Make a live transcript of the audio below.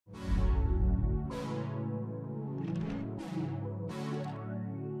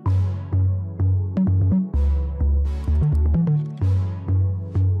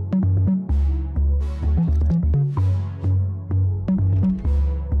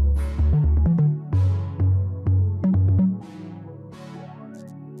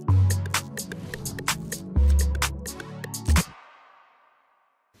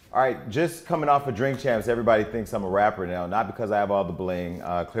All right, just coming off of Drink Champs, everybody thinks I'm a rapper now. Not because I have all the bling.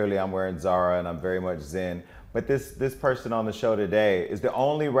 Clearly, I'm wearing Zara and I'm very much Zen. But this person on the show today is the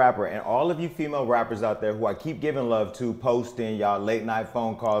only rapper, and all of you female rappers out there who I keep giving love to, posting y'all late night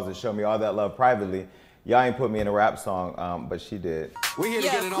phone calls and show me all that love privately, y'all ain't put me in a rap song, but she did. We here to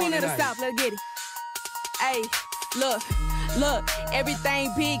get it on Queen tonight. of the South, let's get it. Hey, look, everything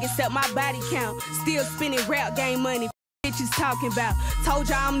big except my body count. Still spinning rap game money. Bitches talking about. Told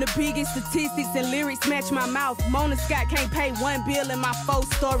y'all I'm the biggest. Statistics and lyrics match my mouth. Mona Scott can't pay one bill in my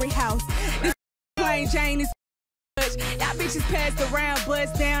 4-story house. This plain Jane is much. Y'all bitches passed around,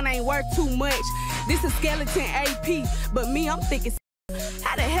 buzz down, ain't worth too much. This a skeleton AP, but me, I'm thinking.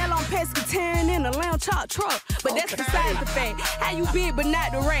 How the hell I'm pescatarian in a lounge chop truck? But that's besides the fact. How you big but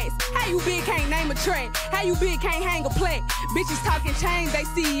not the rest? How you big can't name a track? How you big can't hang a plaque? Bitches talking change, they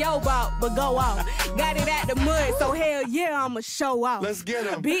CEO bought, but go off. Got it out the mud, so hell yeah, I'ma show off. Let's get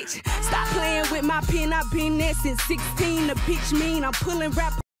 'em. Bitch, stop playing with my pen. I've been there since 16. The bitch mean I'm pulling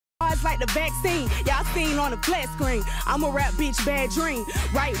rap like the vaccine. Y'all seen on the flat screen. I'm a rap bitch, bad dream.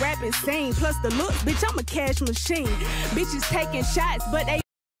 Right rapping scene. Plus the look, bitch, I'm a cash machine. Bitches taking shots, but they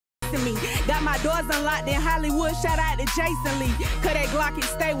to me. Got my doors unlocked in Hollywood. Shout out to Jason Lee. Cause that Glock can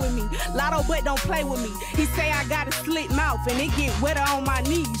stay with me. Latto but don't play with me. He say I got a slit mouth and it get wetter on my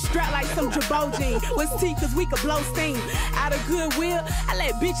knees. Strapped like some Jabot jeans. What's T? Cause we could blow steam. Out of goodwill, I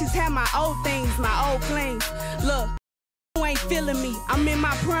let bitches have my old things, my old claims. Look, you ain't feeling me. I'm in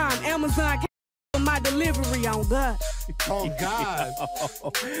my prime. Amazon can't for my delivery on God. Oh, God.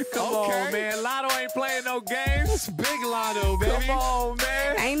 Come on, man. Latto ain't playing no games. It's big Latto, baby. Come on,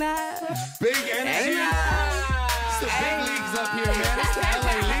 man. Ain't I? Big energy. It's the big leagues up here, man. It's the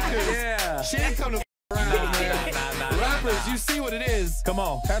LA Lakers. Yeah. She ain't come to around, man. Rappers, you see what it is. Come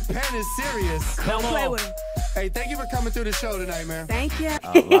on. That pen is serious. Don't play with him. Hey, thank you for coming through the show tonight, man. Thank you.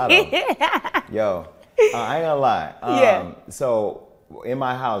 Latto. Yo, I ain't gonna lie. Yeah. So in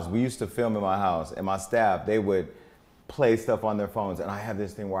my house, we used to film in my house, and my staff, they would play stuff on their phones, and I have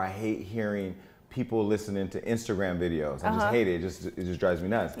this thing where I hate hearing people listening to Instagram videos. I just hate it. It just drives me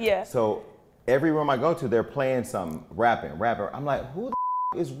nuts. Yeah. So every room I go to, they're playing some rapping. I'm like, who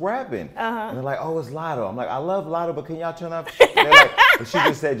the is rapping? And they're like, oh, it's Latto. I'm like, I love Latto, but can y'all turn up? They're like, but she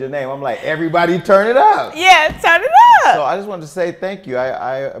just said your name. I'm like, everybody turn it up. Yeah, turn it up. So I just wanted to say thank you.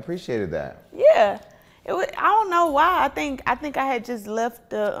 I appreciated that. Yeah. It was, I don't know why. I think I had just left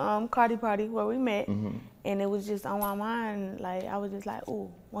the Cardi party where we met, and it was just on my mind. Like I was just like,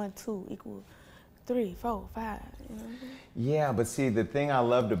 ooh, 1, 2 equals 3, 4, 5. You know what I mean? Yeah, but see, the thing I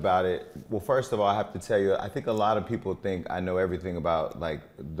loved about it, well, first of all, I have to tell you, I think a lot of people think I know everything about like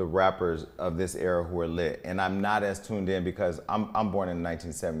the rappers of this era who are lit, and I'm not as tuned in because I'm born in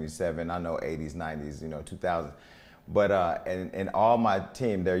 1977. I know 80s, 90s, 2000s. But and all my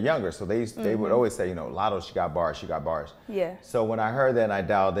team, they're younger, so they would always say, Latto, she got bars, she got bars. Yeah. So when I heard that and I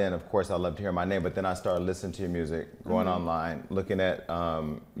dialed in, of course I loved to hear my name, but then I started listening to your music, going online, looking at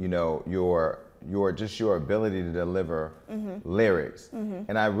your ability to deliver lyrics,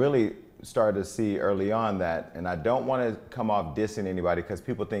 and I really started to see early on that, and I don't want to come off dissing anybody because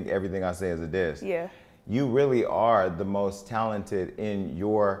people think everything I say is a diss. Yeah. You really are the most talented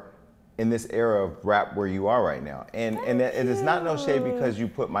in this era of rap where you are right now. And it's not no shade because you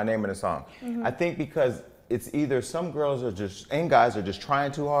put my name in a song. I think because it's either some girls are just, and guys are just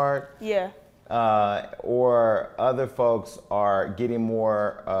trying too hard. Yeah. Or other folks are getting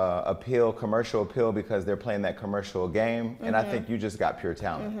more commercial appeal because they're playing that commercial game. And I think you just got pure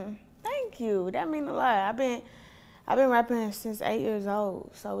talent. Thank you. That means a lot. I've been rapping since 8 years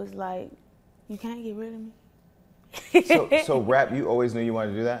old. So it's like, you can't get rid of me. So rap, you always knew you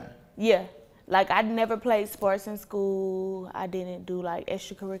wanted to do that? Yeah. Like, I never played sports in school. I didn't do, like,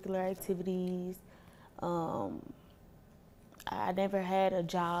 extracurricular activities. I never had a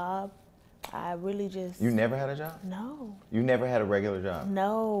job. I really just... You never had a job? No. You never had a regular job?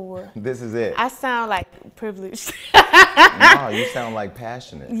 No. This is it? I sound, like, privileged. No, you sound, like,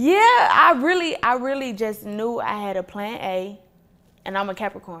 passionate. Yeah, I really just knew I had a plan A, and I'm a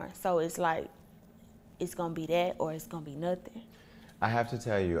Capricorn. So it's like, it's going to be that or it's going to be nothing. I have to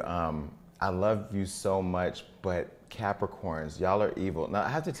tell you, I love you so much, but Capricorns, y'all are evil. Now, I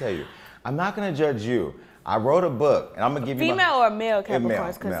have to tell you, I'm not going to judge you. I wrote a book, and I'm going to give you female or male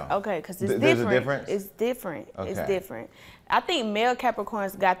Capricorns? Male. Okay, because it's different. There's a difference? It's different. Okay. It's different. I think male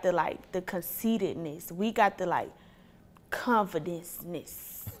Capricorns got the, like, the conceitedness. We got the, like,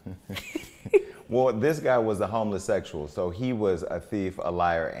 confidence-ness. Well, this guy was a homeless sexual, so he was a thief, a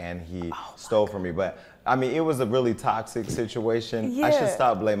liar, and he stole from me. But I mean, it was a really toxic situation. Yeah. I should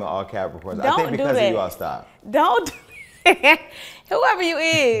stop blaming all Capricorns. Don't I think because do of that. you, I'll stop. Don't do Whoever you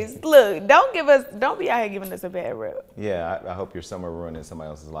is, look, don't be out here giving us a bad rep. Yeah, I hope you're somewhere ruining somebody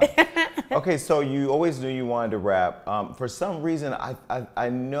else's life. Okay, so you always knew you wanted to rap. For some reason, I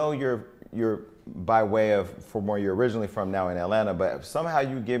know you're by way of from where you're originally from now in Atlanta, but somehow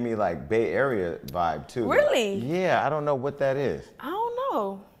you give me like Bay Area vibe too. Really? Yeah, I don't know what that is. I don't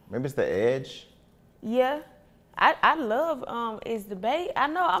know. Maybe it's the edge. Yeah. I love is the Bay. I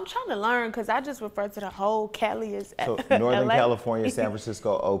know I'm trying to learn because I just refer to the whole Cali as So Northern LA. California, San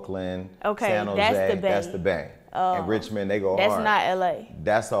Francisco, Oakland, Okay, San Jose, that's the Bay. That's the Bay. And Richmond, they go That's hard. not LA.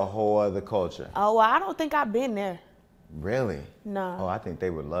 That's a whole other culture. Oh, well, I don't think I've been there. Really? No. Oh, I think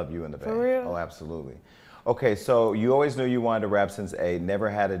they would love you in the Bay. For real? Oh, absolutely. Okay, so you always knew you wanted to rap since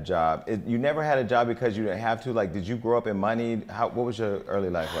never had a job. You never had a job because you didn't have to? Like, did you grow up in money? What was your early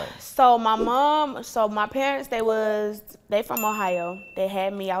life like? So my parents, they from Ohio. They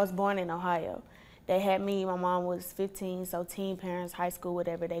had me, I was born in Ohio. They had me, my mom was 15, so teen parents, high school,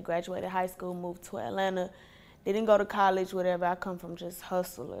 whatever. They graduated high school, moved to Atlanta. They didn't go to college, whatever. I come from just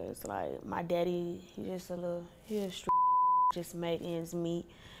hustlers. Like, my daddy, he's a street, just make ends meet.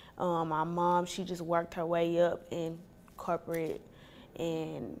 My mom, she just worked her way up in corporate,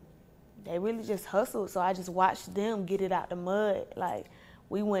 and they really just hustled. So I just watched them get it out the mud. Like,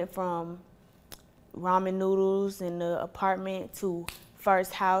 we went from ramen noodles in the apartment to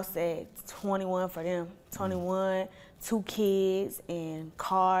first house at 21 for them. 21, 2 kids, and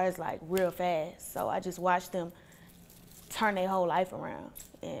cars, like, real fast. So I just watched them turn their whole life around.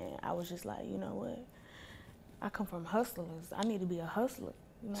 And I was just like, you know what? I come from hustlers. I need to be a hustler.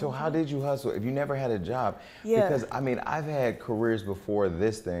 You know So how did you hustle if you never had a job? Yeah. Because, I mean, I've had careers before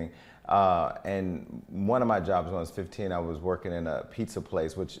this thing. And one of my jobs when I was 15, I was working in a pizza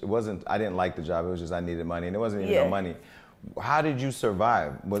place, which it wasn't, I didn't like the job. It was just I needed money, and it wasn't even no money. How did you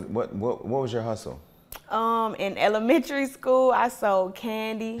survive? What was your hustle? In elementary school, I sold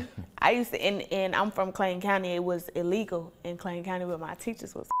candy. I used to, and I'm from Clayton County. It was illegal in Clayton County, but my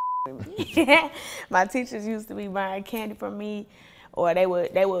teachers was with me. My teachers used to be buying candy from me, or they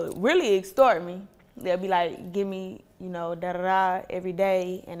would really extort me. They'll be like, give me, you know, da-da-da every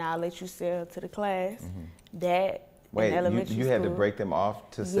day, and I'll let you sell to the class. That Wait, in elementary you school. had to break them off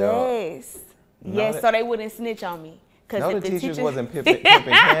to sell? Yes. Yes, so they wouldn't snitch on me. No, the teachers wasn't pimping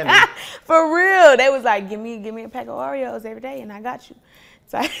candy. For real. They was like, give me a pack of Oreos every day, and I got you.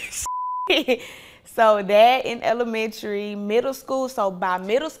 So that in elementary, middle school. So by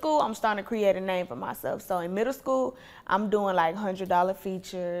middle school, I'm starting to create a name for myself. So in middle school, I'm doing like $100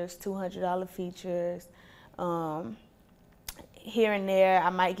 features, $200 features. Here and there, I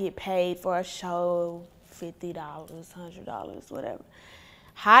might get paid for a show, $50, $100, whatever.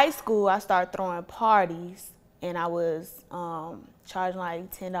 High school, I started throwing parties, and I was charging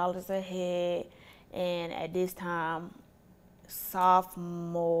like $10 a head. And at this time,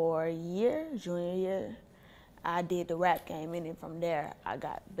 sophomore year, junior year, I did the rap game, and then from there, I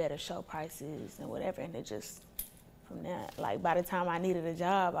got better show prices and whatever, and it just, from there, like by the time I needed a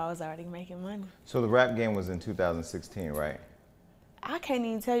job, I was already making money. So the rap game was in 2016, right? I can't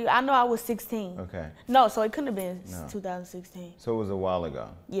even tell you. I know I was 16. Okay. No, so it couldn't have been 2016. So it was a while ago.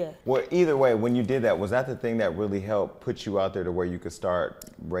 Yeah. Well, either way, when you did that, was that the thing that really helped put you out there to where you could start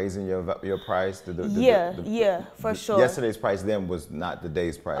raising your price? Yeah, for sure. Yesterday's price then was not the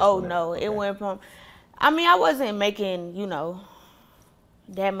day's price. Oh, no. Okay. It went from, I mean, I wasn't making, you know,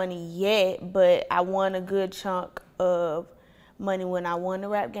 that money yet, but I won a good chunk of money when I won the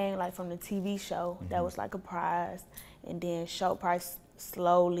rap game, like from the TV show. That was like a prize. And then show price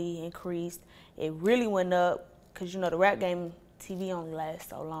slowly increased. It really went up because, you know, the rap game TV only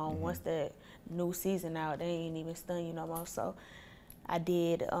lasts so long. Once that new season out, they ain't even stun you no more. So I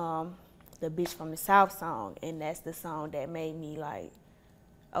did the Bitch from the South song, and that's the song that made me like,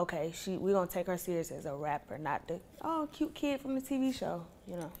 okay, we're gonna take her serious as a rapper, not the cute kid from the TV show,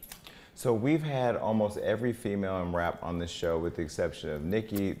 you know. So we've had almost every female in rap on this show with the exception of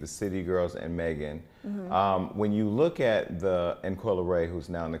Nicki, the City Girls, and Megan. When you look at and Coyle Ray, who's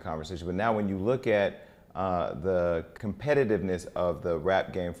now in the conversation, but now when you look at the competitiveness of the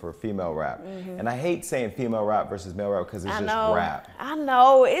rap game for female rap, and I hate saying female rap versus male rap because it's just rap. I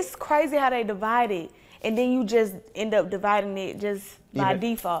know, it's crazy how they divide it, and then you just end up dividing it just by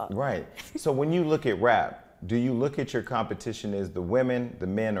default. Right. So when you look at rap, do you look at your competition as the women, the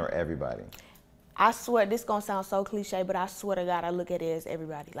men, or everybody? I swear, this gonna sound so cliche, but I swear to God, I look at it as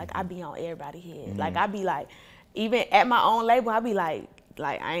everybody. Like, I be on everybody's head. Like, I be like, even at my own label, I be like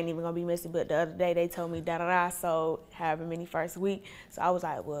I ain't even gonna be messy, but the other day they told me da-da-da, so however many first week. So I was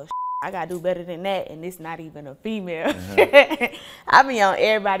like, well, I gotta do better than that, and it's not even a female. I be on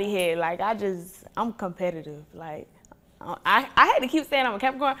everybody's head. Like, I'm competitive. Like, I had to keep saying I'm a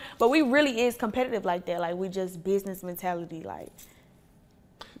Capricorn, but we really is competitive like that. Like we just business mentality. Like.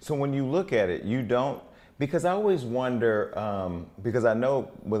 So when you look at it, you don't, because I always wonder, because I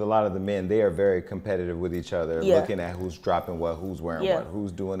know with a lot of the men, they are very competitive with each other, looking at who's dropping what, who's wearing what,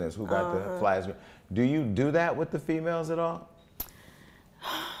 who's doing this, who got the flags. Do you do that with the females at all?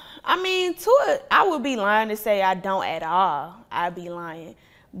 I mean, I would be lying to say I don't at all. I'd be lying.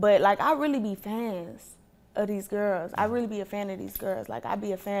 But like, I really be fans of these girls. I really be a fan of these girls. Like, I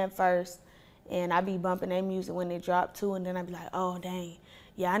be a fan first, and I be bumping their music when they drop too, and then I be like, oh, dang.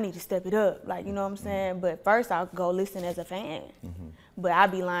 Yeah, I need to step it up, like, you know what I'm saying? But first I'll go listen as a fan. But I'd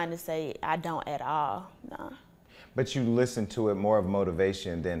be lying to say I don't at all, nah. But you listen to it more of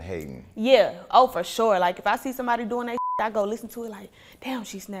motivation than hating. Yeah, oh, for sure. Like, if I see somebody doing that I go listen to it like, damn,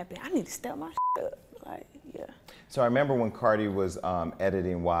 she's snapping. I need to step my up, like, yeah. So I remember when Cardi was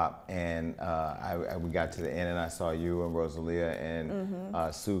editing WAP, and we got to the end, and I saw you and Rosalia and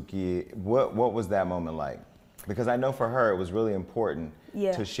Suki. What was that moment like? Because I know for her it was really important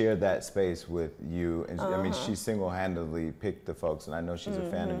to share that space with you. And I mean, she single-handedly picked the folks, and I know she's a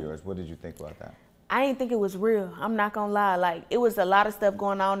fan of yours. What did you think about that? I didn't think it was real. I'm not gonna lie. Like, it was a lot of stuff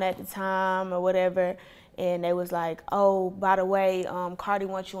going on at the time or whatever, and they was like, oh, by the way, Cardi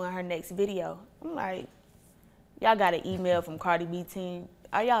wants you in her next video. I'm like, y'all got an email from Cardi B team.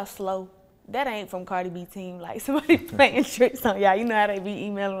 Are y'all slow? That ain't from Cardi B team. Like, somebody playing tricks on y'all. You know how they be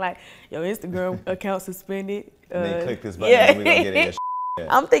emailing like, your Instagram account suspended. And they click this button and we gonna get in your shit.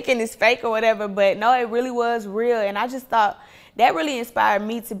 I'm thinking it's fake or whatever, but no, it really was real. And I just thought that really inspired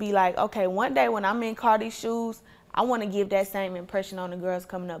me to be like, okay, one day when I'm in Cardi's shoes, I want to give that same impression on the girls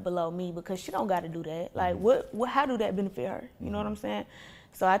coming up below me, because she don't got to do that. Like, how do that benefit her? You know what I'm saying?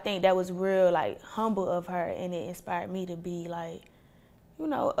 So I think that was real, like, humble of her, and it inspired me to be like, you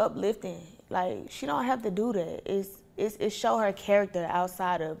know, uplifting. Like, she don't have to do that. It's show her character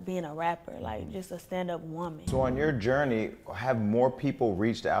outside of being a rapper, like just a stand-up woman. So on your journey, have more people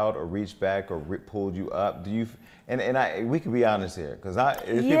reached out or reached back or pulled you up? Do you? And we can be honest here, because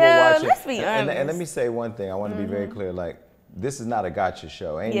if people watching, let's be honest. And let me say one thing. I want to be very clear. Like, this is not a gotcha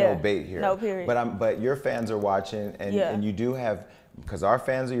show. Ain't no bait here. No, period. But your fans are watching, and you do have, because our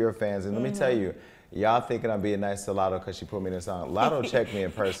fans are your fans. And let me tell you, y'all thinking I'm being nice to Latto because she put me in a song. Latto checked me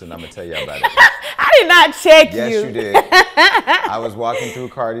in person. I'm gonna tell y'all about it. I did not check you. Yes, you did. I was walking through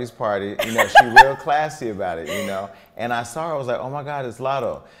Cardi's party. You know, she real classy about it, you know. And I saw her, I was like, oh my God, it's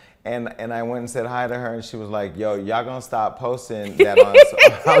Latto. And I went and said hi to her, and she was like, yo, y'all gonna stop posting that on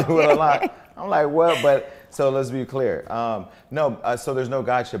Hollywood a lot? I'm like, what? But, so let's be clear. So there's no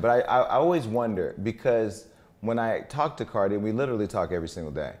gotcha. But I always wonder, because when I talk to Cardi, we literally talk every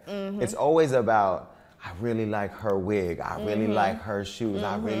single day. It's always about, I really like her wig. I really like her shoes.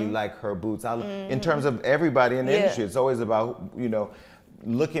 I really like her boots. In terms of everybody in the industry, it's always about, you know,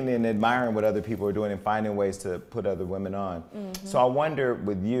 looking and admiring what other people are doing and finding ways to put other women on. So I wonder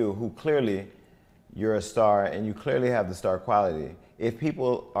with you, who clearly you're a star and you clearly have the star quality, if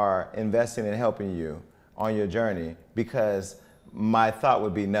people are investing in helping you on your journey, because my thought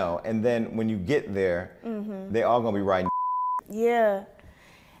would be no. And then when you get there, they all gonna be writing. Yeah.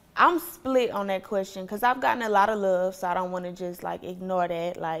 I'm split on that question, because I've gotten a lot of love, so I don't want to just like ignore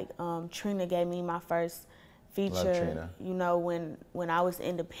that. Like, Trina gave me my first feature, you know, when I was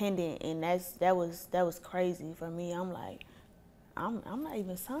independent, and that was crazy for me. I'm like, I'm not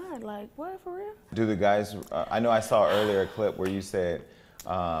even signed. Like, what, for real? Do the guys? I know I saw earlier a clip where you said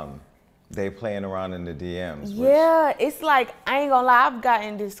they playing around in the DMs. Yeah, it's like, I ain't gonna lie, I've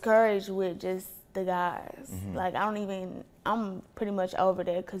gotten discouraged with just the guys. Like, I'm pretty much over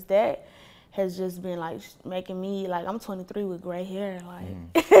that, because that has just been like making me, like, I'm 23 with gray hair.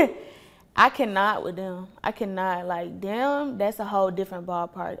 Like, I cannot with them. I cannot, like, them, that's a whole different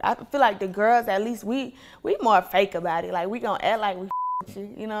ballpark. I feel like the girls, at least we more fake about it. Like, we gonna act like we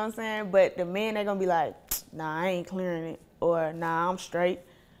you, you know what I'm saying? But the men, they gonna be like, nah, I ain't clearing it. Or, nah, I'm straight.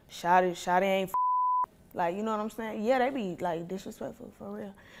 Shawty ain't like, you know what I'm saying? Yeah, they be like disrespectful, for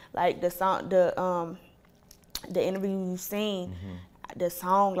real. Like the interview you seen, the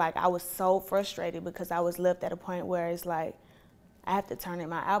song, like, I was so frustrated because I was left at a point where it's like, I have to turn in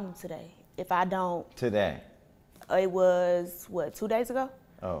my album today. If I don't. Today? It was, what, 2 days ago?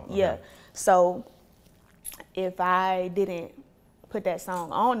 Oh, okay. Yeah. So if I didn't put that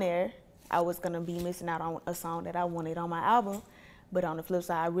song on there, I was gonna be missing out on a song that I wanted on my album. But on the flip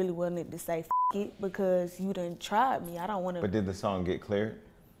side, I really wanted to say, F it, because you done tried me. I don't want to. But did the song get cleared?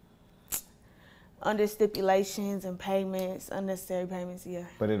 Under stipulations and payments, unnecessary payments, yeah.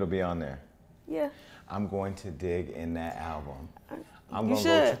 But it'll be on there? Yeah. I'm going to dig in that album. You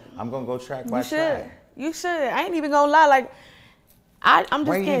should. I'm going to go track by track. You should. I ain't even gonna lie. Like, I'm just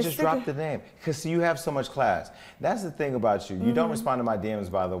Why you getting just sick drop of- the name? Because you have so much class. That's the thing about you. You don't respond to my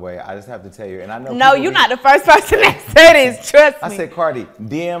DMs, by the way. I just have to tell you. And I know. No, you're not the first person that said this. Trust me. I said, Cardi,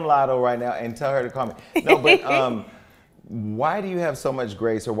 DM Latto right now and tell her to call me. No, but why do you have so much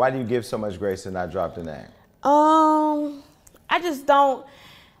grace, or why do you give so much grace to not drop the name? I just don't.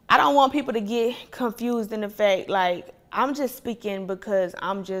 I don't want people to get confused in the fact, like, I'm just speaking because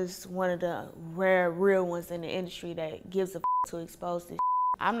I'm just one of the rare real ones in the industry that gives a to expose this.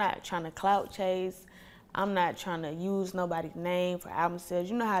 I'm not trying to clout chase. I'm not trying to use nobody's name for album sales.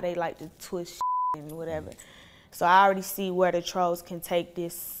 You know how they like to twist and whatever. So I already see where the trolls can take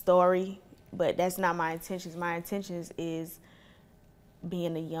this story, but that's not my intentions. My intentions is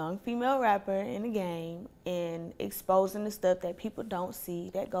being a young female rapper in the game and exposing the stuff that people don't see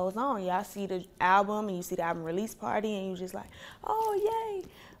that goes on. Y'all see the album and you see the album release party and you just like, oh, yay.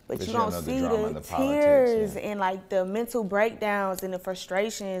 But you don't see the tears and like the mental breakdowns and the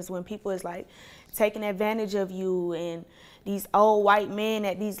frustrations when people is like taking advantage of you, and these old white men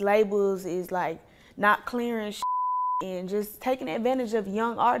at these labels is like not clearing and just taking advantage of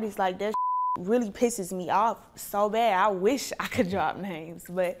young artists. Like, that really pisses me off so bad. I wish I could drop names,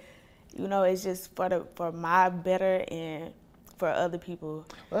 but you know, it's just for my better and for other people.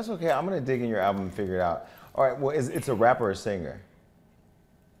 Well, that's okay. I'm gonna dig in your album and figure it out. All right. Well, it's a rapper or a singer?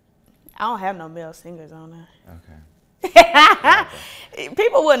 I don't have no male singers on there. Okay.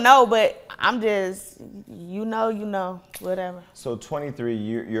 People would know, but I'm just, you know, whatever. So 23,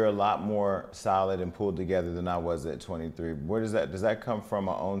 you're a lot more solid and pulled together than I was at 23. Where does that come from?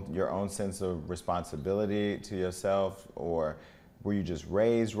 Your own sense of responsibility to yourself, or were you just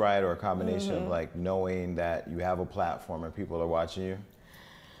raised right, or a combination of like knowing that you have a platform and people are watching you?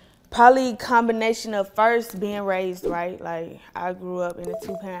 Probably a combination of first being raised right. Like, I grew up in a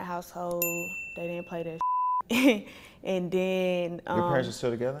 2-parent household. They didn't play that shit. And then Your parents are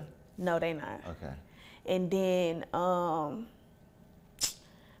still together? No, they not. Okay. And then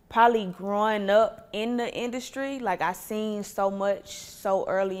probably growing up in the industry, like, I seen so much so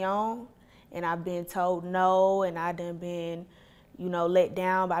early on, and I've been told no, and I done been, you know, let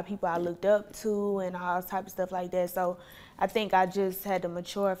down by people I looked up to and all type of stuff like that. So I think I just had to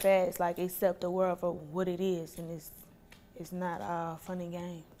mature fast, like, accept the world for what it is, and it's not fun and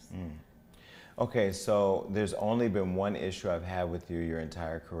games. Okay, so there's only been one issue I've had with you your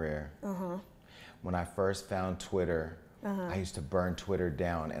entire career. When I first found Twitter, I used to burn Twitter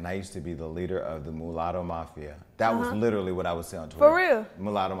down, and I used to be the leader of the Mulatto Mafia. That was literally what I would say on Twitter. For real?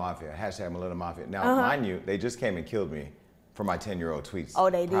 Mulatto Mafia, hashtag Mulatto Mafia. Now, mind you, they just came and killed me for my 10-year-old tweets. Oh,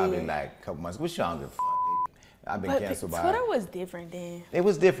 they Probably did? like a couple months, which I don't give a fuck. I've been But canceled by Twitter was different then. It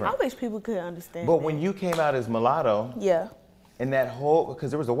was different. I wish people could understand But that. when you came out as mulatto, Yeah. and that whole, because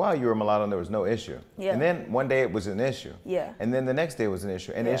there was a while you were mulatto and there was no issue. Yeah. And then one day it was an issue. Yeah. And then the next day it was an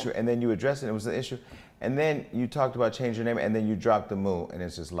issue, and Yeah. issue, and then you addressed it, it was an issue. And then you talked about changing your name, and then you dropped the moo, and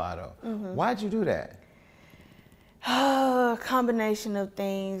it's just Latto. Why'd you do that? A combination of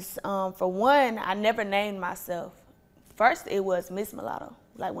things. For one, I never named myself. First, it was Miss Mulatto.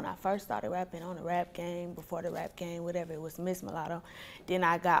 Like, when I first started rapping on the rap game, before the rap game, whatever, it was Miss Mulatto. Then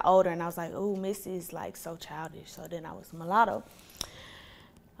I got older and I was like, ooh, Miss is like so childish. So then I was Mulatto.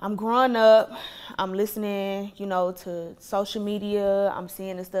 I'm growing up, I'm listening, you know, to social media. I'm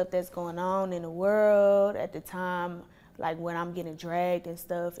seeing the stuff that's going on in the world at the time. Like, when I'm getting dragged and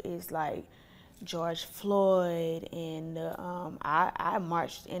stuff, it's like George Floyd, and I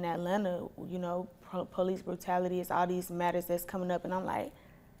marched in Atlanta, you know, police brutality. It's all these matters that's coming up, and I'm like,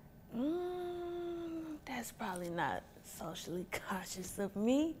 that's probably not socially conscious of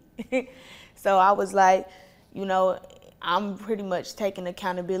me. So I was like, you know, I'm pretty much taking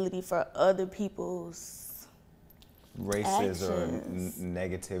accountability for other people's Races actions. or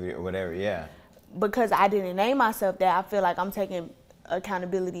negativity or whatever, yeah. Because I didn't name myself that, I feel like I'm taking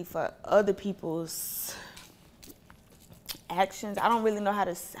accountability for other people's actions. I don't really know how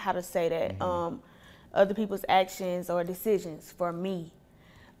to say that. Other people's actions or decisions for me.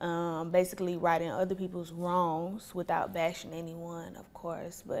 Basically righting other people's wrongs without bashing anyone, of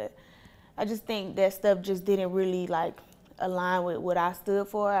course. But I just think that stuff just didn't really like align with what I stood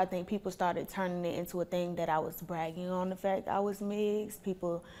for. I think people started turning it into a thing that I was bragging on the fact I was mixed.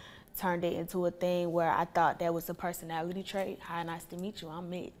 People turned it into a thing where I thought that was a personality trait. Hi, nice to meet you, I'm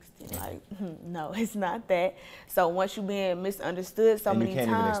mixed. And like, no, it's not that. So once you're being misunderstood so many times. And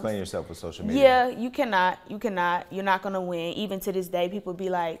you can't even explain yourself with social media. Yeah, you cannot. You're not gonna win. Even to this day, people be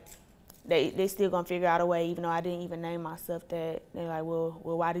like, they still gonna figure out a way, even though I didn't even name myself that. They're like, well,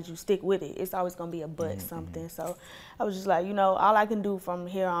 why did you stick with it? It's always gonna be a but something. So I was just like, you know, all I can do from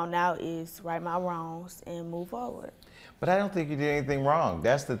here on out is right my wrongs and move forward. But I don't think you did anything wrong.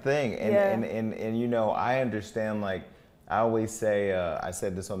 That's the thing. And you know, I understand, like, I always say, I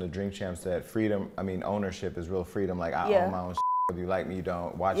said this on the Drink Champs, that ownership is real freedom. Like, I own my own shit. Whether you like me, you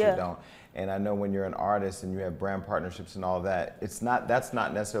don't. Watch it, don't. And I know when you're an artist and you have brand partnerships and all that, that's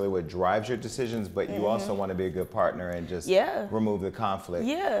not necessarily what drives your decisions, but you also want to be a good partner and just remove the conflict.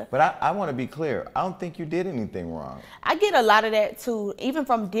 Yeah. But I want to be clear. I don't think you did anything wrong. I get a lot of that too, even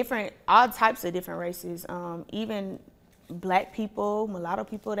from all types of different races. Even black people, mulatto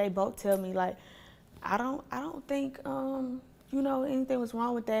people, they both tell me, like, I don't think you know, anything was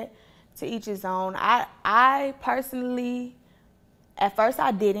wrong with that. To each his own. I personally, at first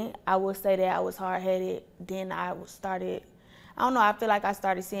I didn't. I would say that I was hard-headed. Then I don't know, I feel like I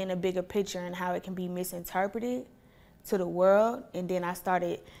started seeing a bigger picture and how it can be misinterpreted to the world. And then I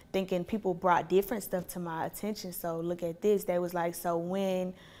started thinking people brought different stuff to my attention. So look at this. They was like, so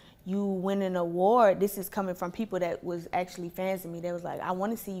when you win an award, this is coming from people that was actually fans of me. They was like, I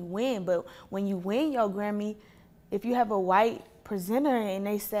want to see you win. But when you win your Grammy, if you have a white presenter and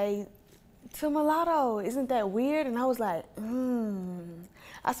they say, to mulatto, isn't that weird? And I was like,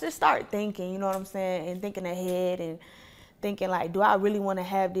 I just started thinking, you know what I'm saying? And thinking ahead and thinking, like, do I really want to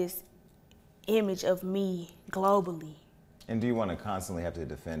have this image of me globally? And do you want to constantly have to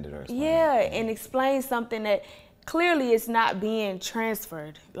defend it or explain it? And explain something that clearly it's not being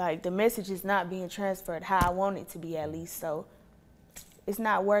transferred. Like, the message is not being transferred how I want it to be, at least. So it's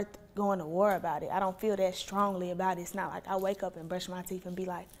not worth going to war about it. I don't feel that strongly about it. It's not like I wake up and brush my teeth and be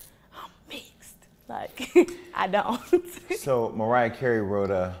like, I'm mixed. Like, I don't. So Mariah Carey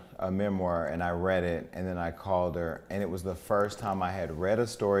wrote a memoir, and I read it, and then I called her, and it was the first time I had read a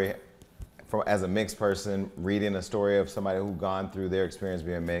story as a mixed person, reading a story of somebody who'd gone through their experience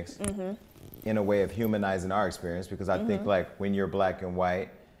being mixed, in a way of humanizing our experience, because I think, like, when you're black and white,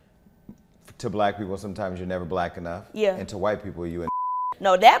 to black people sometimes you're never black enough, and to white people you.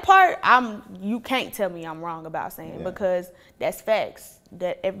 No, that part you can't tell me I'm wrong about saying, because that's facts.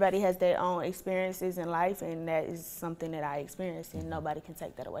 That everybody has their own experiences in life, and that is something that I experienced, and nobody can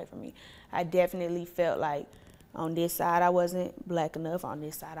take that away from me. I definitely felt like on this side I wasn't black enough, on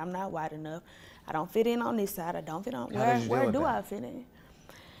this side I'm not white enough. I don't fit in on this side, I don't fit on. Where do I fit in?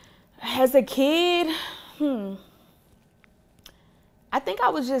 As a kid, I think I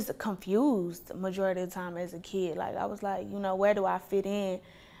was just confused the majority of the time as a kid. Like, I was like, you know, where do I fit in?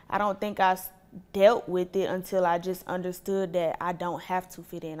 I don't think I dealt with it until I just understood that I don't have to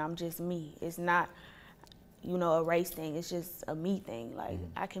fit in. I'm just me. It's not, you know, a race thing. It's just a me thing. Like,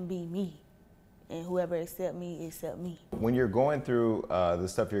 I can be me, and whoever accept me, accept me. When you're going through the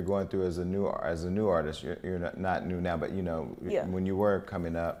stuff you're going through as a new artist, you're not new now, but, you know, when you were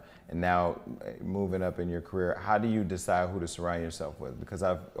coming up and now moving up in your career, how do you decide who to surround yourself with? Because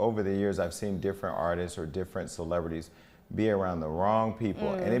over the years, I've seen different artists or different celebrities be around the wrong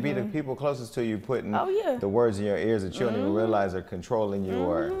people, and it be the people closest to you putting the words in your ears that you don't even realize are controlling you.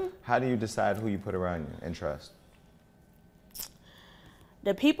 Or how do you decide who you put around you and trust?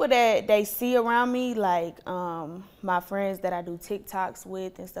 The people that they see around me, like my friends that I do TikToks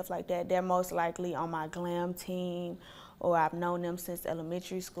with and stuff like that, they're most likely on my glam team, or I've known them since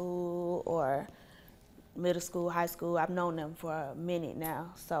elementary school or middle school, high school. I've known them for a minute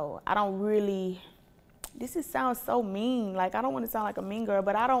now. So I don't really, sounds so mean. Like, I don't want to sound like a mean girl,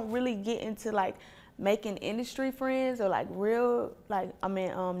 but I don't really get into, like, making industry friends or, like, real, like,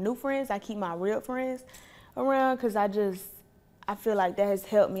 new friends. I keep my real friends around because I feel like that has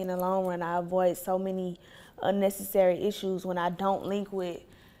helped me in the long run. I avoid so many unnecessary issues when I don't link with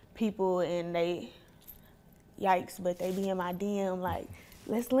people and yikes, but they be in my DM like,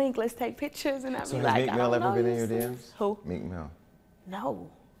 let's link, let's take pictures, and I be like, Meek Mill ever been in your DMs? Who? Meek Mill. No.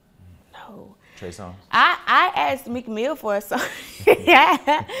 Trey Songz? I asked Meek Mill for a song.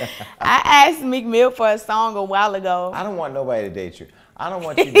 I asked Meek Mill for a song a while ago. I don't want nobody to date you. I don't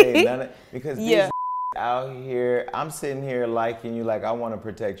want you dating none of, because these out here, I'm sitting here liking you like I want to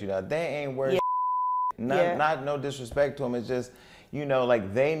protect you. Now, they ain't worth not no disrespect to them. It's just, you know,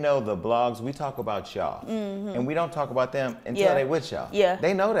 like, they know the blogs. We talk about y'all, and we don't talk about them until they with y'all. Yeah,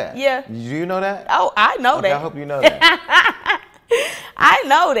 they know that. Yeah, do you know that? Oh, I know that. I hope you know that. I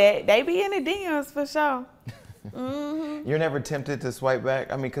know that they be in the DMs for sure. You're never tempted to swipe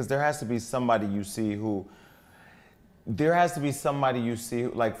back? I mean, because there has to be somebody you see who. There has to be somebody you see,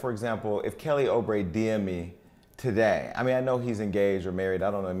 like, for example, if Kelly Oubre DM me today, I mean, I know he's engaged or married,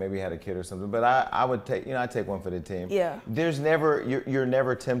 I don't know, maybe he had a kid or something, but I would take, you know, I'd take one for the team. Yeah. There's never, you're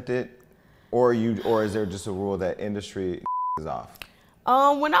never tempted Or is there just a rule that industry is off?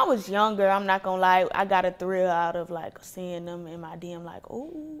 When I was younger, I'm not gonna lie, I got a thrill out of like seeing them in my DM, like,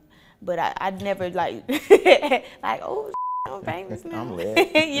 ooh. But I'd never like, like, oh, I'm famous now. I'm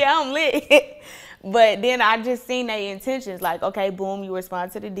lit. Yeah, I'm lit. But then I just seen their intentions, like, okay, boom, you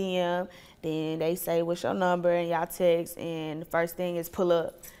respond to the DM, then they say, what's your number, and y'all text, and the first thing is pull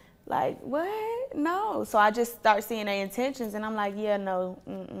up. Like, what? No. So I just start seeing their intentions, and I'm like, yeah, no,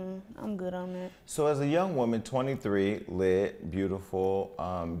 I'm good on that. So as a young woman, 23, lit,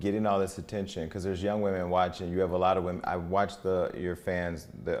 beautiful, getting all this attention, because there's young women watching. You have a lot of women. I watched your fans,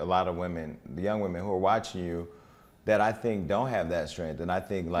 a lot of women, the young women who are watching you, that I think don't have that strength, and I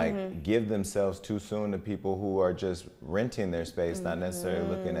think like give themselves too soon to people who are just renting their space, not necessarily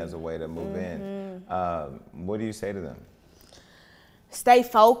looking as a way to move in. What do you say to them? Stay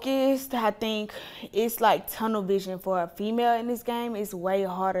focused. I think it's like tunnel vision for a female in this game. It's way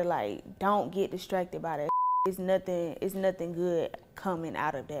harder. Like, don't get distracted by that. It's nothing good coming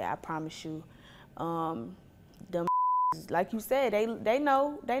out of that. I promise you. Them, like you said, they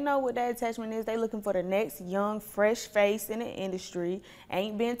know what that attachment is. They looking for the next young, fresh face in the industry.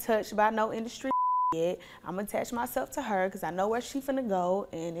 Ain't been touched by no industry yet. I'm gonna attach myself to her because I know where she finna go,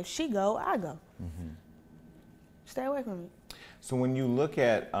 and if she go, I go. Stay away from me. So when you look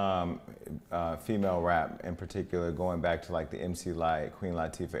at female rap in particular, going back to like the MC Lyte, Queen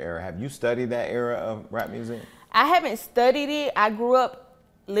Latifah era, have you studied that era of rap music? I haven't studied it. I grew up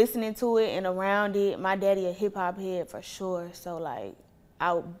listening to it and around it. My daddy a hip hop head for sure. So like,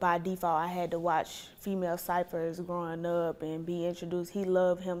 by default, I had to watch female cyphers growing up and be introduced. He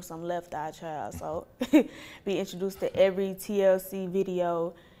loved him some Left Eye Child. So be introduced to every TLC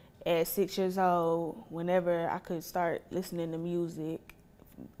video at 6 years old, whenever I could start listening to music,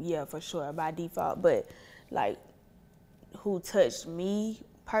 yeah, for sure, by default. But like, who touched me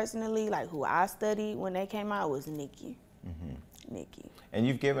personally, like who I studied when they came out, was Nicki. Nicki. And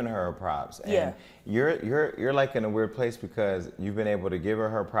you've given her her props. And yeah. You're like in a weird place because you've been able to give her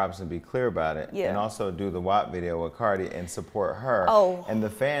her props and be clear about it, yeah. and also do the WAP video with Cardi and support her. Oh. And the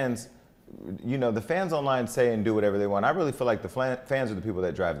fans, you know, the fans online say and do whatever they want. I really feel like the fans are the people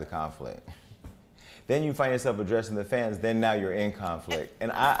that drive the conflict. Then you find yourself addressing the fans, then now you're in conflict. And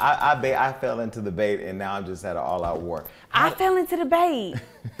I fell into the bait, and now I'm just at an all-out war. I fell into the bait.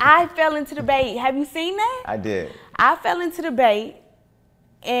 I fell into the bait. Have you seen that? I did. I fell into the bait,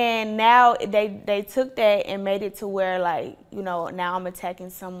 and now they took that and made it to where, like, you know, now I'm attacking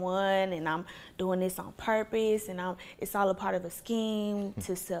someone, and I'm doing this on purpose, and it's all a part of a scheme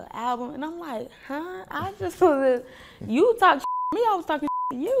to sell album. And I'm like, huh? I just was you talk to me, I was talking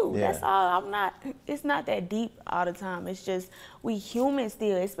to you. Yeah. That's all. It's not that deep all the time. It's just, we human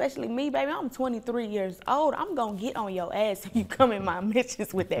still, especially me, baby. I'm 23 years old. I'm gonna get on your ass if you come in my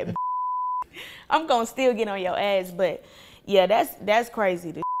mentions with that. I'm gonna still get on your ass, but yeah, that's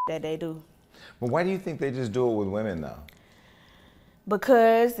crazy, the that they do. But why do you think they just do it with women though?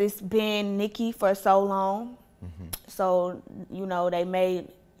 Because it's been Nicki for so long. So, you know, they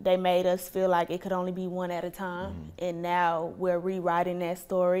made us feel like it could only be one at a time. And now we're rewriting that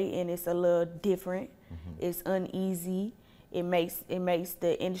story, and it's a little different. It's uneasy. It makes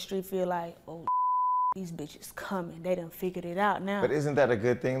the industry feel like, oh, these bitches coming. They done figured it out now. But isn't that a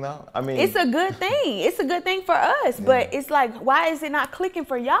good thing though? I mean, it's a good thing. It's a good thing for us. Yeah. But it's like, why is it not clicking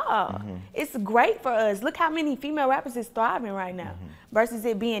for y'all? It's great for us. Look how many female rappers is thriving right now. Versus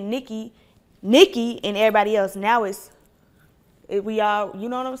it being Nicki, and everybody else. Now we all, you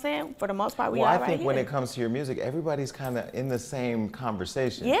know what I'm saying? For the most part, we all right here. Well, I think when it comes to your music, everybody's kind of in the same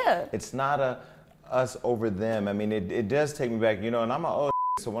conversation. Yeah. It's not us over them. I mean, it does take me back, you know, and I'm an old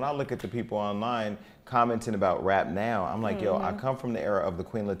so when I look at the people online commenting about rap now, I'm like, yo, I come from the era of the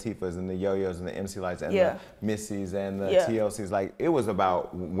Queen Latifahs and the Yo-Yos and the MC Lytes and the Missies and the TLCs. Like, it was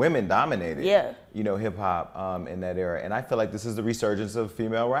about women dominated, you know, hip hop in that era. And I feel like this is the resurgence of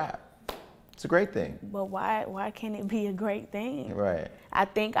female rap. It's a great thing. But why can't it be a great thing? Right.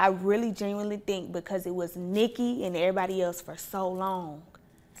 I really genuinely think because it was Nicki and everybody else for so long.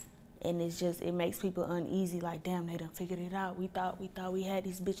 And it makes people uneasy, like, damn, they done figured it out. We thought we had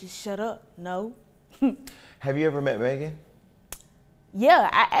these bitches shut up. No. Have you ever met Megan? Yeah,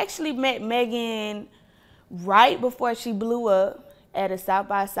 I actually met Megan right before she blew up at a South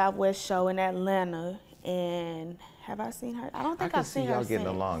by Southwest show in Atlanta. And have I seen her? I don't think I've seen her. I can see y'all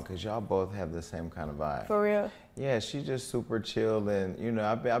getting along because y'all both have the same kind of vibe. For real? Yeah, she's just super chill, and you know,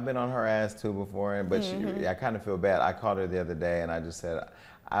 I've been on her ass too before, but I kind of feel bad. I called her the other day, and I just said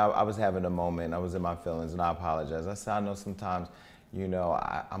I was having a moment. I was in my feelings, and I apologize. I said, I know sometimes you know,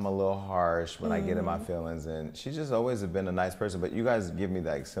 I'm a little harsh when I get in my feelings, and she just always has been a nice person. But you guys give me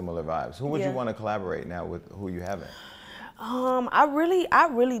like similar vibes. Who would you want to collaborate now with? Who you haven't? I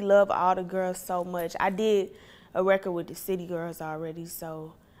really love all the girls so much. I did a record with the City Girls already,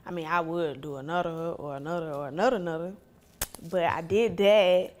 so I mean I would do another. But I did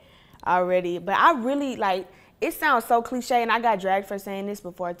that already. But I really like. It sounds so cliche, and I got dragged for saying this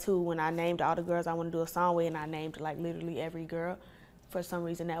before too. When I named all the girls I want to do a song with, and I named like literally every girl. For some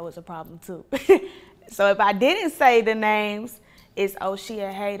reason, that was a problem too. So if I didn't say the names, it's oh she a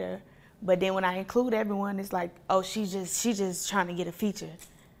hater. But then when I include everyone, it's like oh she just trying to get a feature.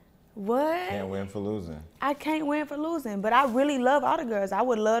 What? Can't win for losing. I can't win for losing, but I really love all the girls. I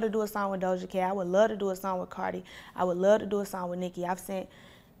would love to do a song with Doja Cat. I would love to do a song with Cardi. I would love to do a song with Nicki. I've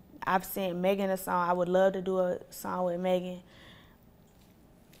sent Megan a song. I would love to do a song with Megan.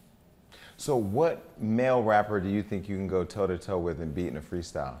 So what male rapper do you think you can go toe-to-toe with and beat in a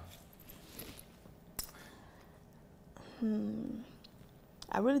freestyle?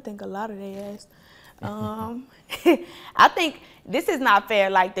 I really think a lot of their ass. I think this is not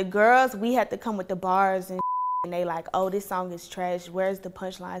fair. Like the girls, we had to come with the bars and they like, oh, this song is trash. Where's the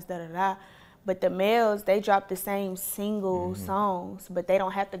punchlines, da-da-da. But the males, they drop the same single songs, but they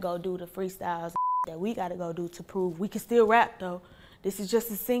don't have to go do the freestyles that we got to go do to prove we can still rap though. This is just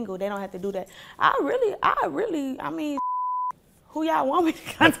a single. They don't have to do that. I mean, who y'all want me to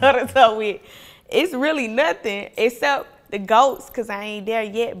go toe-to-toe with? It's really nothing except the GOATs, because I ain't there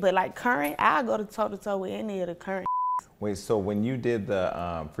yet. But like current, I'll go to toe-to-toe with any of the current. Wait, so when you did the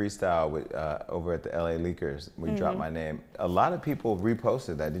freestyle with over at the LA Leakers, we dropped my name, a lot of people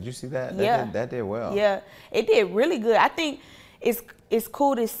reposted that. Did you see that? Yeah. That did well. Yeah, it did really good. I think it's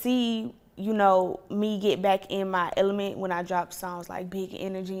cool to see, you know, me get back in my element when I drop songs like Big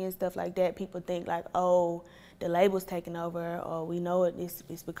Energy and stuff like that. People think like, oh, the label's taking over, or we know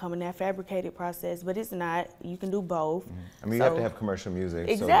it's becoming that fabricated process, but it's not. You can do both. I mean, you have to have commercial music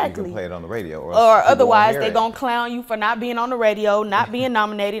so you can play it on the radio. Or otherwise, they're going to clown you for not being on the radio, not being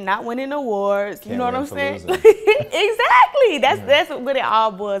nominated, not winning awards. Can't you know what I'm saying? Exactly. That's what it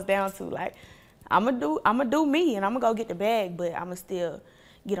all boils down to. Like, I'm gonna do me, and I'm going to go get the bag, but I'm going to still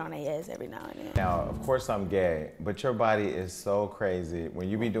get on their ass every now and then. Now, of course I'm gay, but your body is so crazy. When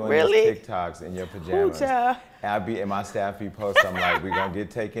you be doing Really? these TikToks in your pajamas, and my staff be posting, I'm like, we gonna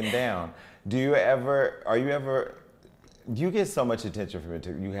get taken down. Do you get so much attention from it?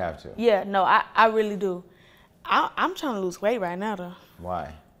 You have to. Yeah, no, I really do. I'm trying to lose weight right now though.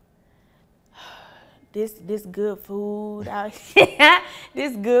 Why? This good food out here.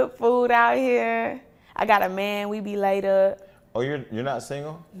 This good food out here. I got a man, we be laid up. Oh, you're not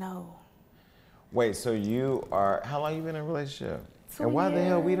single? No. Wait, so you are? How long you been in a relationship? 2 And why years. the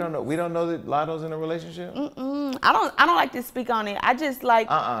hell we don't know? We don't know that Latto's in a relationship? I don't like to speak on it. I just like.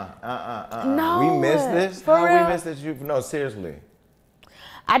 No. We missed this. For How real? we missed this? No, seriously.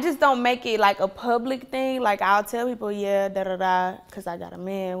 I just don't make it like a public thing. Like I'll tell people, yeah, because I got a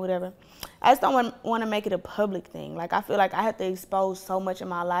man, whatever. I just don't want to make it a public thing. Like I feel like I have to expose so much of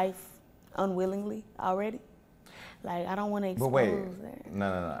my life unwillingly already. Like, I don't want to expose that.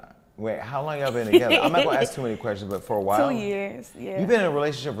 No. Wait, how long y'all been together? I'm not going to ask too many questions, but for a while? 2 years, yeah. You've been in a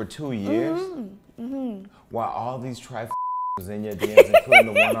relationship for 2 years? While all these was in your DMs,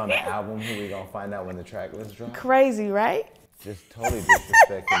 including the one on the album, who we going to find out when the track list drops? Crazy, right? Just totally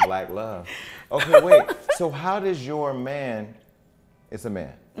disrespecting black love. Okay, wait. So how does your man, it's a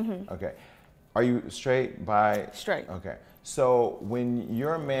man, okay. Are you straight, bi? Straight. Okay. So when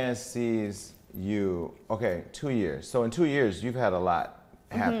your man sees you, okay, 2 years. So in 2 years, you've had a lot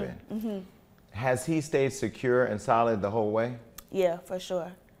happen. Has he stayed secure and solid the whole way? Yeah, for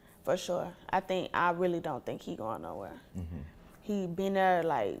sure. For sure. I really don't think he going nowhere. He been there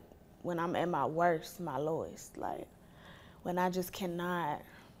like when I'm at my worst, my lowest, like when I just cannot.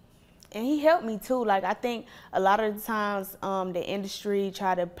 And he helped me too. Like I think a lot of the times the industry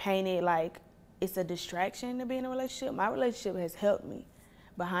try to paint it like it's a distraction to be in a relationship. My relationship has helped me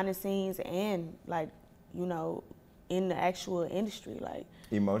behind the scenes and like, you know, in the actual industry, like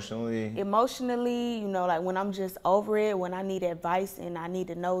emotionally, you know, like when I'm just over it, when I need advice and I need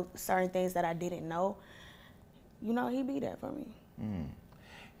to know certain things that I didn't know, you know, he be there for me.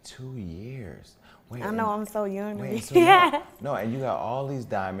 2 years. Wait, I know I'm so young. Wait, so no, and you got all these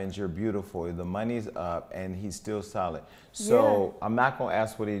diamonds. You're beautiful. The money's up, and he's still solid. So I'm not gonna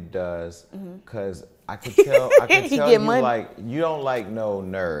ask what he does, cause I could tell. I could tell you money. Like you don't like no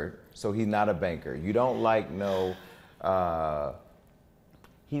nerd, so he's not a banker. You don't like no.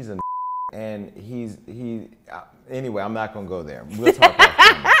 He's a and he. Anyway, I'm not gonna go there. We'll talk about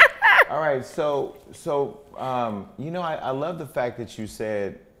that. All right. so you know, I love the fact that you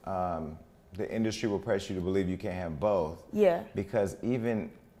said the industry will press you to believe you can't have both. Yeah. Because even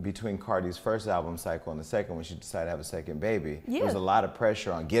between Cardi's first album cycle and the second when she decided to have a second baby, there was a lot of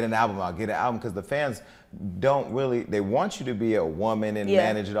pressure on get an album out, because the fans don't really, they want you to be a woman and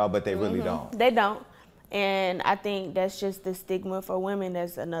manage it all, but they really don't. They don't. And I think that's just the stigma for women.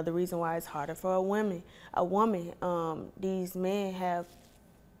 That's another reason why it's harder for a woman. These men have,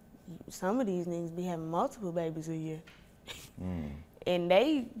 some of these niggas be having multiple babies a year. And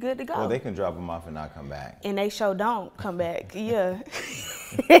they good to go. Well, they can drop them off and not come back. And they sure don't come back, yeah.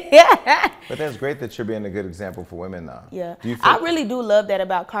 But that's great that you're being a good example for women, though. Yeah, I really do love that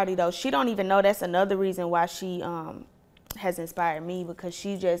about Cardi, though. She don't even know that's another reason why she has inspired me, because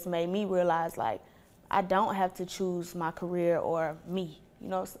she just made me realize, like, I don't have to choose my career or me. You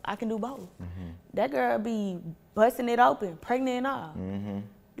know, I can do both. That girl be busting it open, pregnant and all.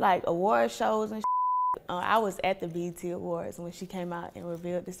 Like award shows and shit. I was at the BET Awards when she came out and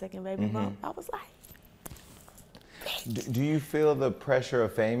revealed the second baby bump. I was like, do you feel the pressure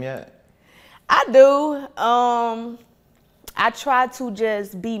of fame yet? I do. I try to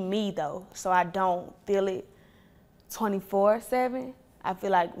just be me, though, so I don't feel it 24/7. I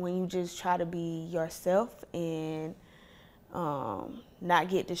feel like when you just try to be yourself and not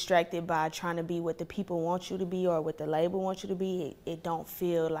get distracted by trying to be what the people want you to be or what the label wants you to be, it don't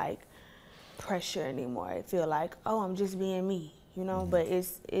feel like pressure anymore. It feel like, oh, I'm just being me, you know. But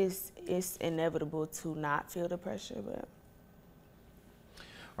it's inevitable to not feel the pressure. But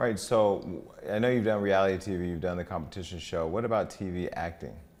all right, so I know you've done reality TV, you've done the competition show. What about TV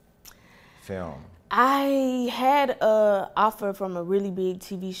acting, film? I had an offer from a really big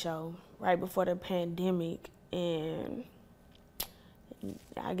TV show right before the pandemic, and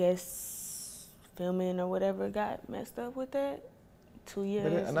I guess filming or whatever got messed up with that. 2 years.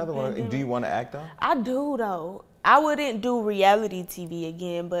 But another one, do you want to act though? I do though. I wouldn't do reality TV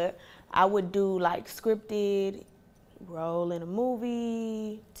again, but I would do like scripted, role in a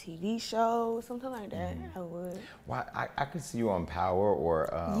movie, TV show, something like that. I would. Why? I could see you on Power or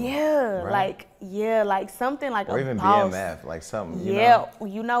right? like something like or a even boss. BMF, like something.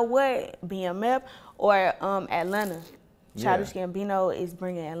 You know what? BMF or Atlanta. Childish Gambino is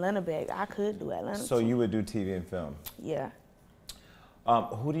bringing Atlanta back. I could do Atlanta. So too. you would do TV and film? Yeah.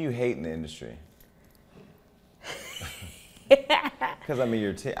 Who do you hate in the industry? Because I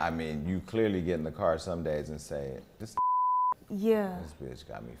mean, you clearly get in the car some days and say, "This bitch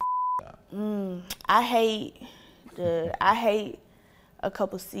got me up." I hate a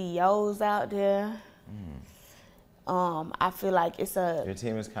couple CEOs out there. I feel like it's Your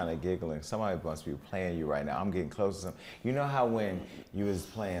team is kind of giggling. Somebody must be playing you right now. I'm getting close to some. You know how when you was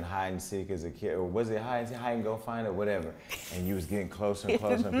playing hide and seek as a kid, or was it hide and go find it, whatever, and you was getting closer and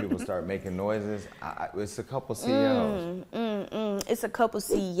closer, and people start making noises? It's a couple CEOs. It's a couple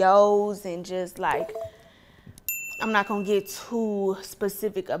CEOs, and just like, I'm not gonna get too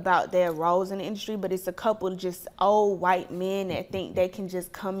specific about their roles in the industry, but it's a couple just old white men that think they can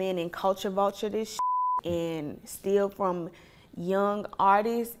just come in and culture vulture this shit and steal from young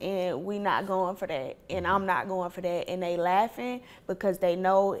artists, and we not going for that, and I'm not going for that, and they laughing because they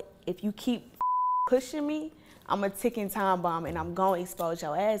know if you keep pushing me, I'm a ticking time bomb, and I'm gonna expose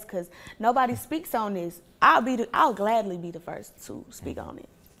your ass because nobody speaks on this. I'll gladly be the first to speak on it,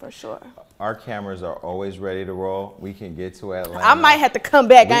 for sure. Our cameras are always ready to roll. We can get to Atlanta. I might have to come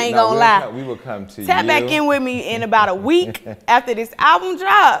back, I ain't gonna lie. We will come to you. Tap back in with me in about a week after this album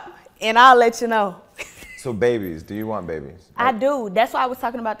drop, and I'll let you know. So babies, do you want babies? I do. That's why I was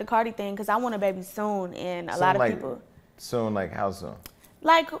talking about the Cardi thing, because I want a baby soon, and a lot of people. Soon, like how soon?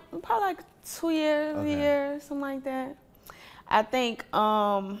 Like probably like 2 years, a year, something like that. I think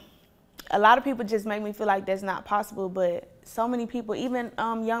a lot of people just make me feel like that's not possible, but so many people, even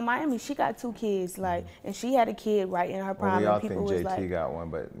Young Miami, she got 2 kids, like, and she had a kid right in her prime. Well, we all and people think was JT like, got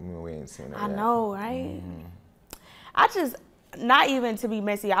one, but we ain't seen it I yet. know, right? I just, not even to be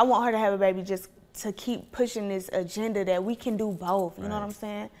messy, I want her to have a baby just to keep pushing this agenda that we can do both. You know what I'm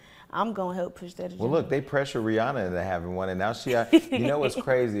saying? I'm gonna help push that agenda. Well, look, they pressure Rihanna into having one, and now she. You know what's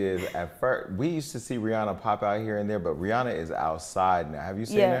crazy is at first we used to see Rihanna pop out here and there, but Rihanna is outside now. Have you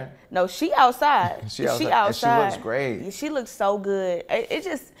seen her? No, she outside. She outside. And she looks great. She looks so good. It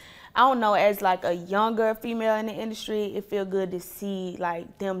just, I don't know, as like a younger female in the industry, it feel good to see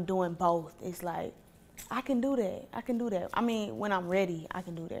like them doing both. It's like, I can do that. I can do that. I mean, when I'm ready, I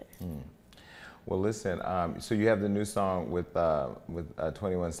can do that. Well, listen. So you have the new song with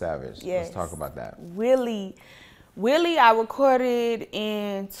 21 Savage. Yes. Let's talk about that. Willie, I recorded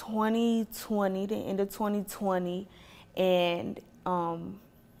in 2020, the end of 2020, and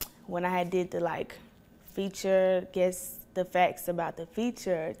when I had did the like feature, guess the facts about the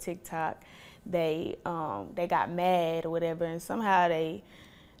feature TikTok, they got mad or whatever, and somehow they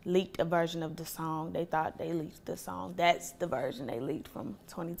leaked a version of the song. They thought they leaked the song. That's the version they leaked from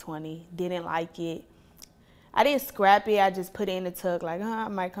 2020. Didn't like it. I didn't scrap it. I just put it in the tuck, like, I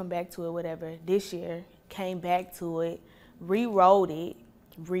might come back to it, whatever. This year, came back to it, rewrote it,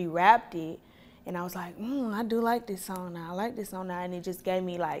 re-rapped it, and I was like, I do like this song now. I like this song now, and it just gave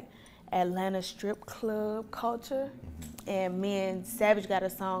me like Atlanta strip club culture. And me and Savage got a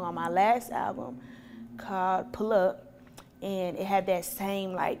song on my last album called Pull Up, and it had that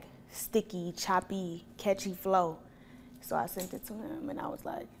same like sticky, choppy, catchy flow. So I sent it to him, and I was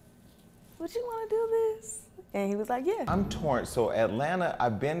like, would you want to do this? And he was like, yeah. I'm torn. So Atlanta,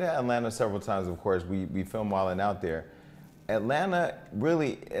 I've been to Atlanta several times, of course. We film Wildin' Out there. Atlanta,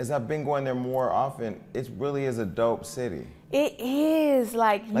 really, as I've been going there more often, it really is a dope city. It is,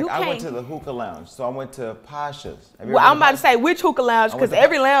 like you can't. I went to the hookah lounge, so I went to Pasha's. Well, I'm about to say which hookah lounge, because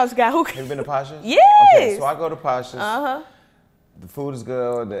every lounge got hookah. Have you been to Pasha's? Yes. Okay, so I go to Pasha's. The food is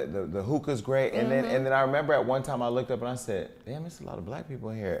good, the hookah's great, and then I remember at one time I looked up and I said, damn, there's a lot of black people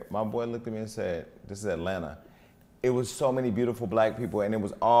here. My boy looked at me and said, this is Atlanta. It was so many beautiful black people, and it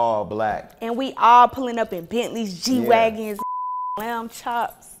was all black. And we all pulling up in Bentleys, G-Wagons, lamb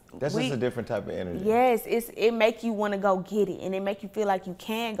chops. That's just a different type of energy. Yes, it make you want to go get it, and it make you feel like you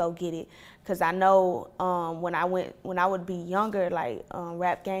can go get it. Cause I know when I would be younger, like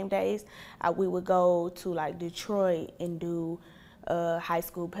rap game days, we would go to like Detroit and do a high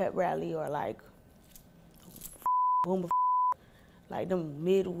school pep rally, or like boom, like them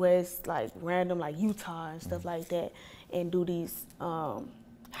Midwest, like random, like Utah and stuff like that, and do these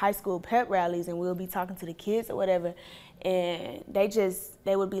high school pep rallies, and we'll be talking to the kids or whatever, and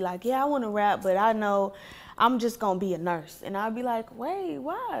they would be like, yeah, I want to rap, but I know I'm just gonna be a nurse. And I'd be like, wait,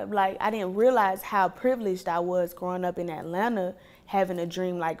 why? Like, I didn't realize how privileged I was growing up in Atlanta, having a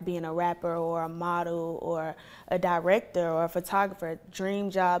dream like being a rapper or a model or a director or a photographer. Dream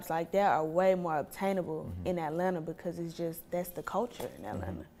jobs like that are way more obtainable in Atlanta, because it's just, that's the culture in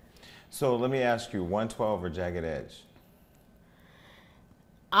Atlanta. So let me ask you, 112 or Jagged Edge?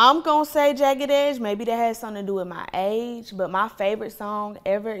 I'm gonna say Jagged Edge. Maybe that has something to do with my age, but my favorite song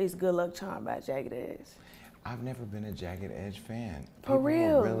ever is Good Luck Charm by Jagged Edge. I've never been a Jagged Edge fan. For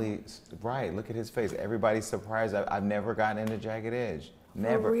real? Really, right, look at his face. Everybody's surprised. I've never gotten into Jagged Edge.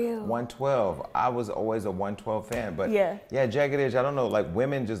 Never. For real? 112. I was always a 112 fan, but yeah, Jagged Edge, I don't know, like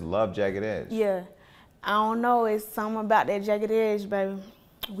women just love Jagged Edge. Yeah, I don't know, it's something about that Jagged Edge, baby.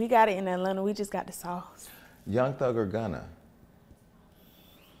 We got it in Atlanta, we just got the sauce. Young Thug or Gunna?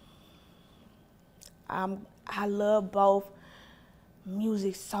 I love both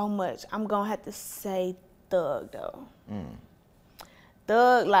music so much. I'm gonna have to say Thug though.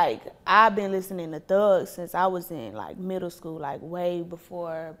 Thug, like, I've been listening to Thug since I was in like middle school, like way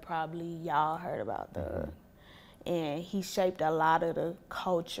before probably y'all heard about Thug. And he shaped a lot of the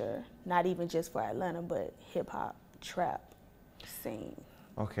culture, not even just for Atlanta, but hip hop, trap scene.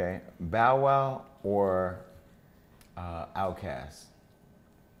 Okay, Bow Wow or Outkast?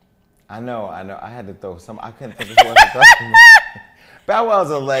 I know. I had to throw some. I couldn't think of what to throw. Bow Wow's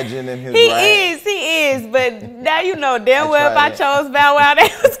a legend in his right. He is. But now you know damn well if I chose Bow Wow, they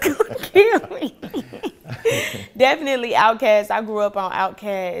was gonna kill me. Definitely Outkast. I grew up on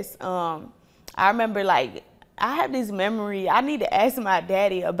Outkast. I remember, like, I have this memory. I need to ask my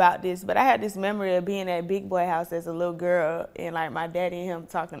daddy about this, but I had this memory of being at Big Boy house as a little girl, and like my daddy and him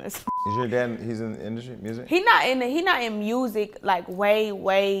talking to us. Is your dad? He's in the industry, music? He not in music. Like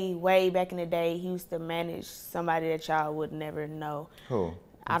way back in the day, he used to manage somebody that y'all would never know. Who?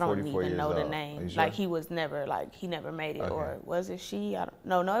 I don't even know the name. Sure? Like, he was never, like, he never made it. Okay. Or was it she?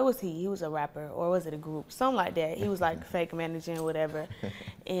 No, it was he. He was a rapper. Or was it a group? Something like that. He was like fake managing, whatever.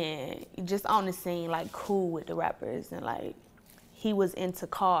 And just on the scene, like, cool with the rappers. And like, he was into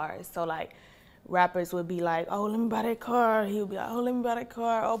cars. So like, rappers would be like, oh, let me buy that car. He would be like, oh, let me buy that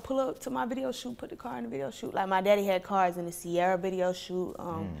car. Oh, pull up to my video shoot, put the car in the video shoot. Like, my daddy had cars in the Sierra video shoot,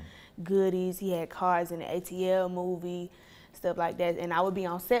 Goodies. He had cars in the ATL movie, stuff like that. And I would be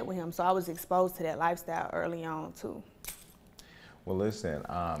on set with him, so I was exposed to that lifestyle early on too. Well, listen,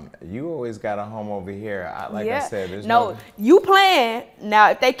 you always got a home over here. I said, there's no, you playing. Now,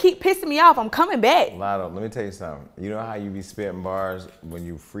 if they keep pissing me off, I'm coming back. Latto, let me tell you something. You know how you be spitting bars when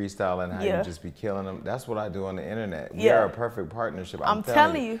you freestyle and how you just be killing them? That's what I do on the internet. We are a perfect partnership. I'm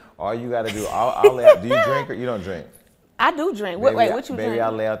telling you. All you got to do, do you drink or you don't drink? I do drink. Wait, what you drink? Maybe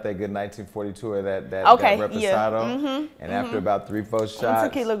I'll lay out that good 1942 or that Okay, Reposado. And after about 3-4 shots, I'm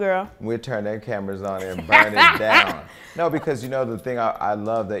tequila girl. we'll turn their cameras on and burn it down. No, because you know the thing I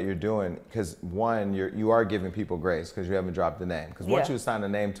love that you're doing, because one, you are giving people grace because you haven't dropped the name. Because once you assign a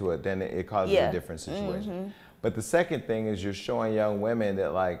name to it, then it causes a different situation. But the second thing is you're showing young women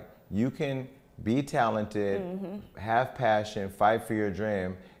that like you can be talented, have passion, fight for your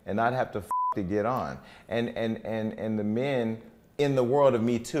dream, and not have to to get on. And the men in the world of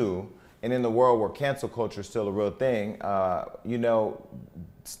Me Too, and in the world where cancel culture is still a real thing, you know,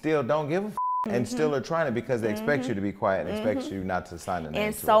 still don't give a and still are trying it because they expect you to be quiet and expect you not to sign the name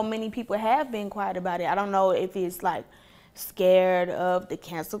And to so it. many people have been quiet about it. I don't know if it's like scared of the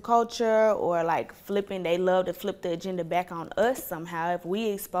cancel culture or like they love to flip the agenda back on us somehow. If we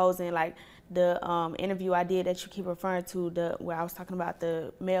exposing like the interview I did that you keep referring to, where I was talking about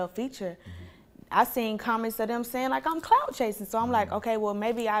the male feature, I seen comments of them saying like I'm clout chasing. So I'm like, okay, well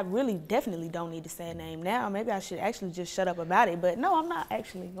maybe I really definitely don't need to say a name now. Maybe I should actually just shut up about it. But no, I'm not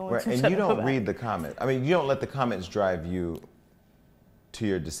actually going to shut up about it. And you don't read the comments. I mean, you don't let the comments drive you to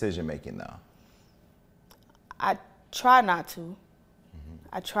your decision making though. I try not to.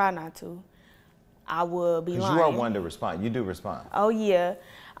 I try not to. I will be lying. Because you are one to respond. You do respond. Oh yeah.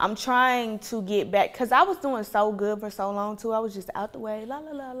 I'm trying to get back, because I was doing so good for so long too. I was just out the way, la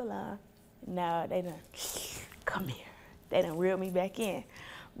la la la la. Now they done, come here. They done reeled me back in.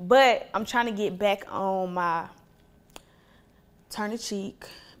 But I'm trying to get back on my turn the cheek,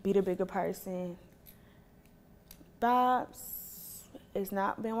 be the bigger person. Bob's, it's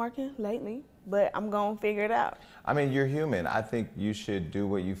not been working lately, but I'm gonna figure it out. I mean, you're human. I think you should do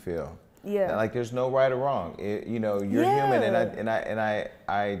what you feel. Yeah. Like there's no right or wrong. You know, you're human,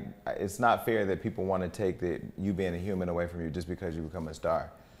 and it's not fair that people want to take you being a human away from you just because you become a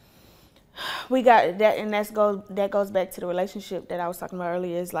star. We got that, and that goes back to the relationship that I was talking about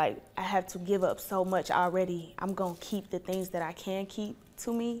earlier. Is like I have to give up so much already. I'm gonna keep the things that I can keep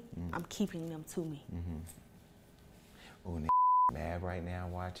to me. I'm keeping them to me. Oh, mad right now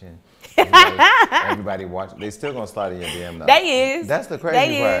watching. Everybody watching. They still gonna slide in your DM though. They is. That's the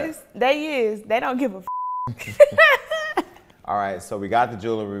crazy part. They is. They don't give a All right, so we got the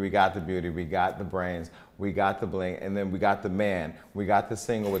jewelry, we got the beauty, we got the brains, we got the bling, and then we got the man, we got the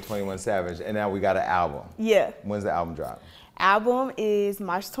single with 21 Savage, and now we got an album. Yeah. When's the album drop? Album is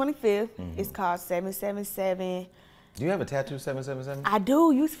March 25th. It's called 777. Do you have a tattoo 777? I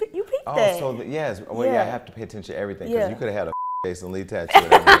do. You peeped Oh, that. so yes. Well, yeah, I have to pay attention to everything because you could have had a Jason Lee tattoo.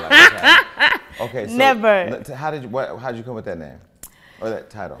 And everything like that. Okay, so never. How did you come with that name or that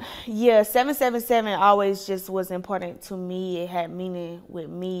title? Yeah, 777 always just was important to me. It had meaning with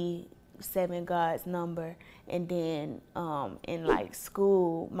me, 7 God's number. And then in like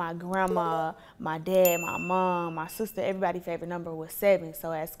school, my grandma, my dad, my mom, my sister, everybody's favorite number was 7.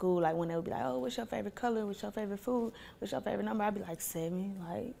 So at school, like when they would be like, oh, what's your favorite color? What's your favorite food? What's your favorite number? I'd be like 7,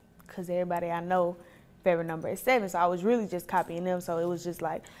 like, cause everybody I know favorite number is 7. So I was really just copying them. So it was just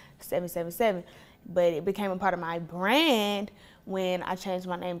like 777. But it became a part of my brand when I changed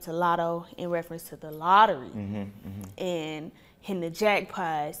my name to Latto in reference to the lottery. And hitting the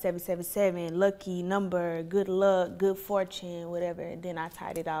jackpot, 777, lucky number, good luck, good fortune, whatever. And then I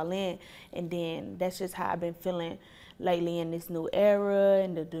tied it all in. And then that's just how I've been feeling lately in this new era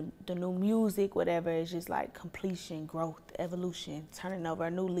and the new music, whatever. It's just like completion, growth, evolution, turning over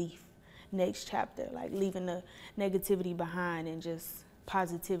a new leaf, next chapter, like leaving the negativity behind and just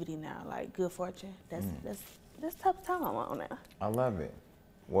positivity now, like good fortune. That's type of time I'm on now. I love it.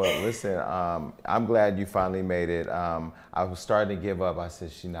 Well, listen, I'm glad you finally made it. I was starting to give up. I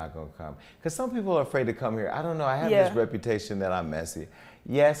said, she's not going to come. Because some people are afraid to come here. I don't know. I have this reputation that I'm messy.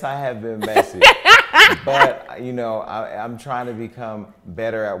 Yes, I have been messy. But, you know, I'm trying to become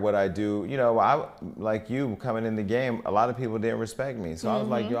better at what I do. You know, like you coming in the game, a lot of people didn't respect me. So I was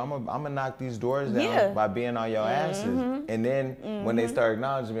like, yo, I'm going to knock these doors down by being on your asses. And then when they start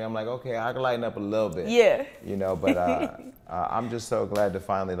acknowledging me, I'm like, okay, I can lighten up a little bit. Yeah. You know, but I'm just so glad to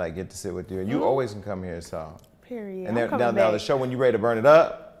finally like get to sit with you. And you always can come here, so. Period. And then now the show, when you ready to burn it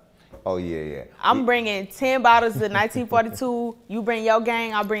up, oh yeah. I'm bringing 10 bottles of 1942. You bring your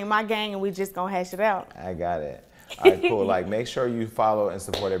gang, I'll bring my gang, and we just gonna hash it out. I got it. All right, cool. Like, make sure you follow and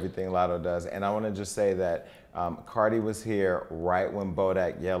support everything Latto does. And I want to just say that Cardi was here right when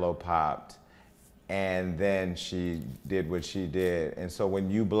Bodak Yellow popped, and then she did what she did. And so when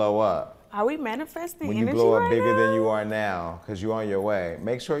you blow up, are we manifesting when you blow up bigger than you are now, because you're on your way,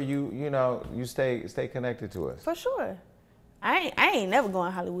 make sure you stay connected to us. For sure. I ain't never going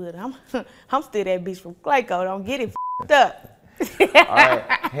to Hollywood. I'm still that bitch from Clayco. Don't get it f***ed up. All right.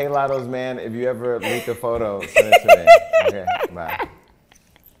 Hey, Latto's man, if you ever leak a photo, send it to me. Okay, bye.